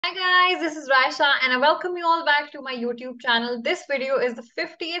Hi guys, this is Rayisha and I welcome you all back to my YouTube channel. This video is the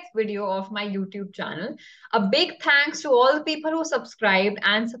 50th video of my YouTube channel. A big thanks to all the people who subscribed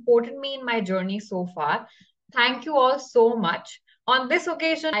and supported me in my journey so far. Thank you all so much. On this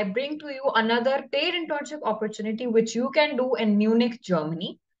occasion, I bring to you another paid internship opportunity which you can do in Munich,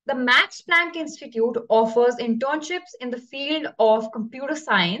 Germany. The Max Planck Institute offers internships in the field of computer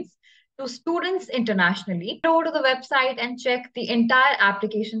science to students internationally. Go to the website and check the entire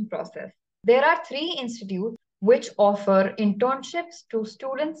application process. There are three institutes which offer internships to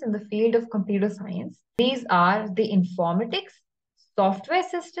students in the field of computer science. These are the Informatics, Software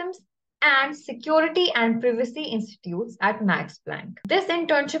Systems, and Security and Privacy Institutes at Max Planck. This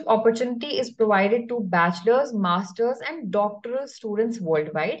internship opportunity is provided to bachelor's, master's, and doctoral students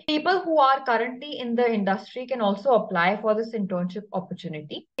worldwide. People who are currently in the industry can also apply for this internship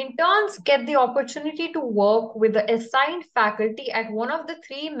opportunity. Interns get the opportunity to work with the assigned faculty at one of the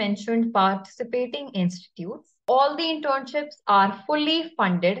three mentioned participating institutes. All the internships are fully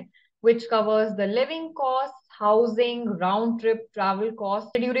funded, which covers the living costs, housing, round trip travel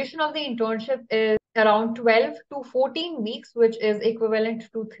costs. The duration of the internship is around 12 to 14 weeks, which is equivalent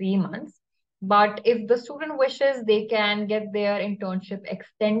to 3 months. But if the student wishes, they can get their internship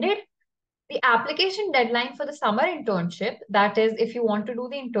extended. The application deadline for the summer internship, that is, if you want to do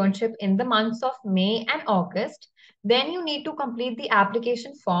the internship in the months of May and August, then you need to complete the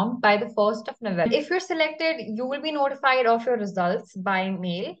application form by the 1st of November. If you're selected, you will be notified of your results by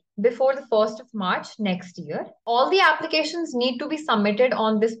mail before the 1st of March next year. All the applications need to be submitted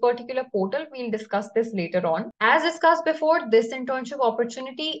on this particular portal. We'll discuss this later on. As discussed before, this internship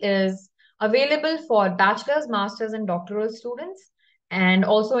opportunity is available for bachelor's, master's, and doctoral students, and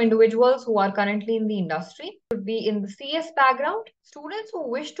also individuals who are currently in the industry. Should be in the CS background. Students who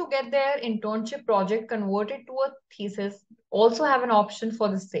wish to get their internship project converted to a thesis also have an option for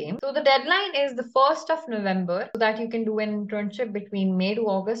the same. So the deadline is the 1st of November so that you can do an internship between May to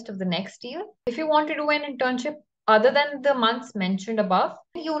August of the next year. If you want to do an internship other than the months mentioned above,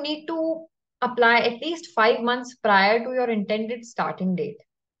 you need to apply at least 5 months prior to your intended starting date.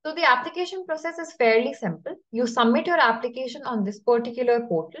 So the application process is fairly simple. You submit your application on this particular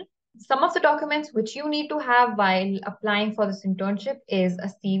portal. Some of the documents which you need to have while applying for this internship is a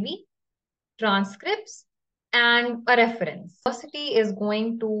CV, transcripts, and a reference. The university is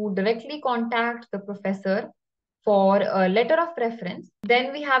going to directly contact the professor for a letter of reference.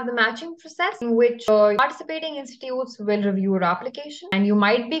 Then we have the matching process in which participating institutes will review your application and you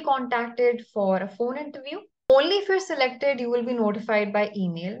might be contacted for a phone interview. Only if you're selected, you will be notified by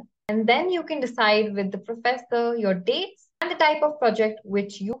email. And then you can decide with the professor your dates and the type of project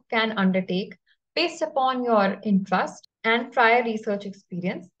which you can undertake based upon your interest and prior research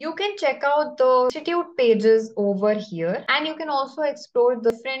experience. You can check out the institute pages over here, and you can also explore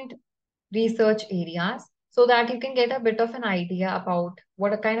the different research areas so that you can get a bit of an idea about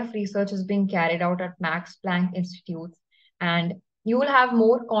what kind of research is being carried out at Max Planck Institutes, and you will have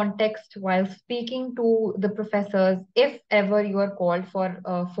more context while speaking to the professors if ever you are called for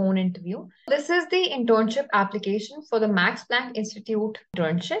a phone interview. This is the internship application for the Max Planck Institute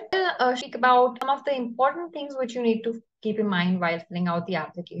internship. I'll speak about some of the important things which you need to keep in mind while filling out the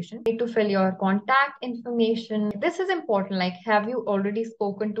application. You need to fill your contact information. This is important. Like, have you already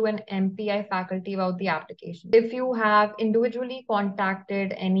spoken to an MPI faculty about the application? If you have individually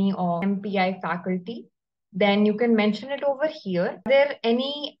contacted any of MPI faculty, then you can mention it over here. Are there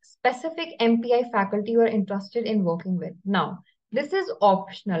any specific MPI faculty you are interested in working with? Now, this is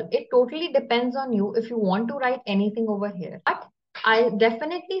optional. It totally depends on you if you want to write anything over here. But I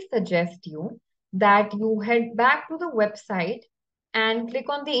definitely suggest you that you head back to the website and click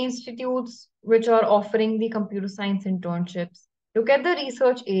on the institutes which are offering the computer science internships. Look at the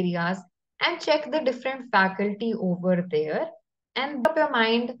research areas and check the different faculty over there and make up your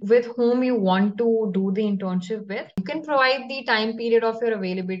mind with whom you want to do the internship with. You can provide the time period of your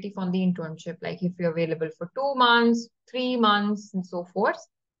availability from the internship, like if you're available for 2 months, 3 months, and so forth,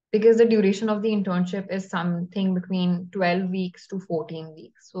 because the duration of the internship is something between 12 weeks to 14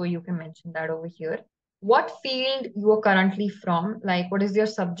 weeks. So you can mention that over here. What field you are currently from, like what is your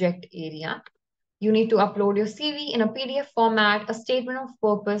subject area? You need to upload your CV in a PDF format, a statement of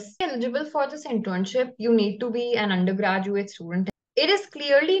purpose. Eligible for this internship, you need to be an undergraduate student. It is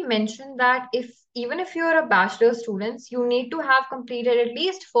clearly mentioned that even if you're a bachelor student, you need to have completed at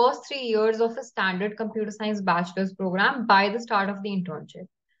least first 3 years of a standard computer science bachelor's program by the start of the internship.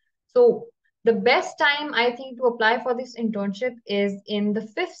 So the best time I think to apply for this internship is in the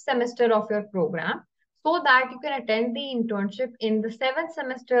 5th semester of your program, so that you can attend the internship in the 7th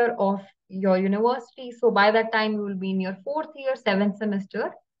semester of your university. So by that time, you will be in your 4th year, 7th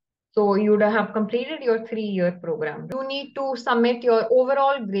semester. So you would have completed your 3-year program. You need to submit your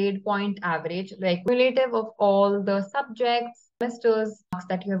overall grade point average, like cumulative of all the subjects, semesters, marks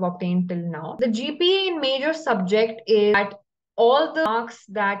that you have obtained till now. The GPA in major subject is at all the marks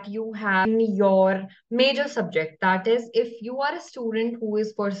that you have in your major subject. That is, if you are a student who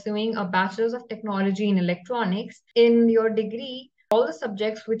is pursuing a Bachelor's of Technology in Electronics, in your degree, all the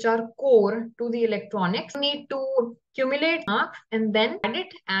subjects which are core to the electronics, you need to accumulate marks and then add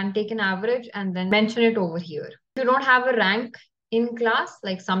it and take an average and then mention it over here. If you don't have a rank in class,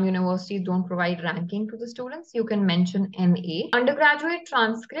 like some universities don't provide ranking to the students, you can mention NA. Undergraduate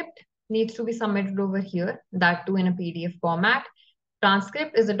transcript needs to be submitted over here, that too in a PDF format.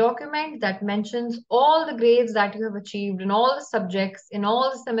 Transcript is a document that mentions all the grades that you have achieved in all the subjects in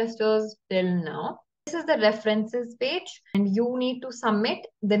all the semesters till now. This is the references page, and you need to submit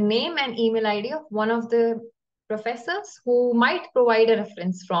the name and email ID of one of the professors who might provide a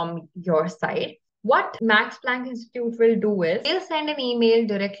reference from your side. What Max Planck Institute will do is they'll send an email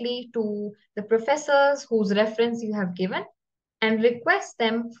directly to the professors whose reference you have given and request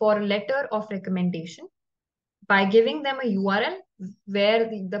them for a letter of recommendation by giving them a URL where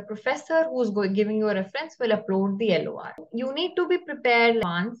the professor who's giving you a reference will upload the LOR. You need to be prepared in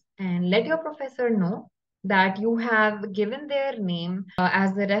advance and let your professor know that you have given their name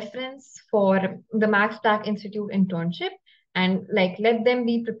as the reference for the Max Planck Institute internship, and like let them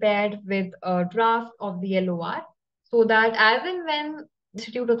be prepared with a draft of the LOR so that as and when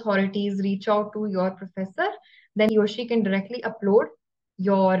institute authorities reach out to your professor, then he or she can directly upload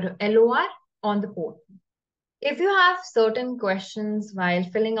your LOR on the portal. If you have certain questions while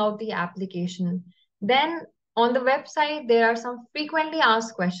filling out the application, then on the website, there are some frequently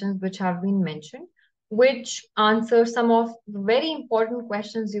asked questions which have been mentioned, which answer some of the very important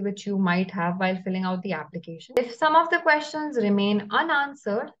questions which you might have while filling out the application. If some of the questions remain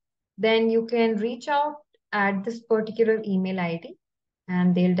unanswered, then you can reach out at this particular email ID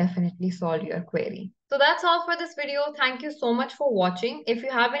and they'll definitely solve your query. So that's all for this video. Thank you so much for watching. If you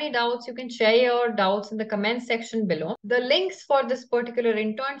have any doubts, you can share your doubts in the comment section below. The links for this particular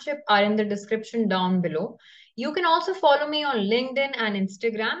internship are in the description down below. You can also follow me on LinkedIn and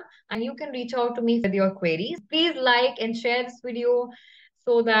Instagram, and you can reach out to me with your queries. Please like and share this video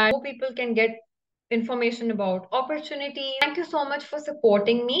so that more people can get information about opportunities. Thank you so much for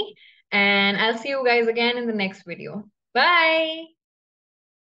supporting me, and I'll see you guys again in the next video. Bye.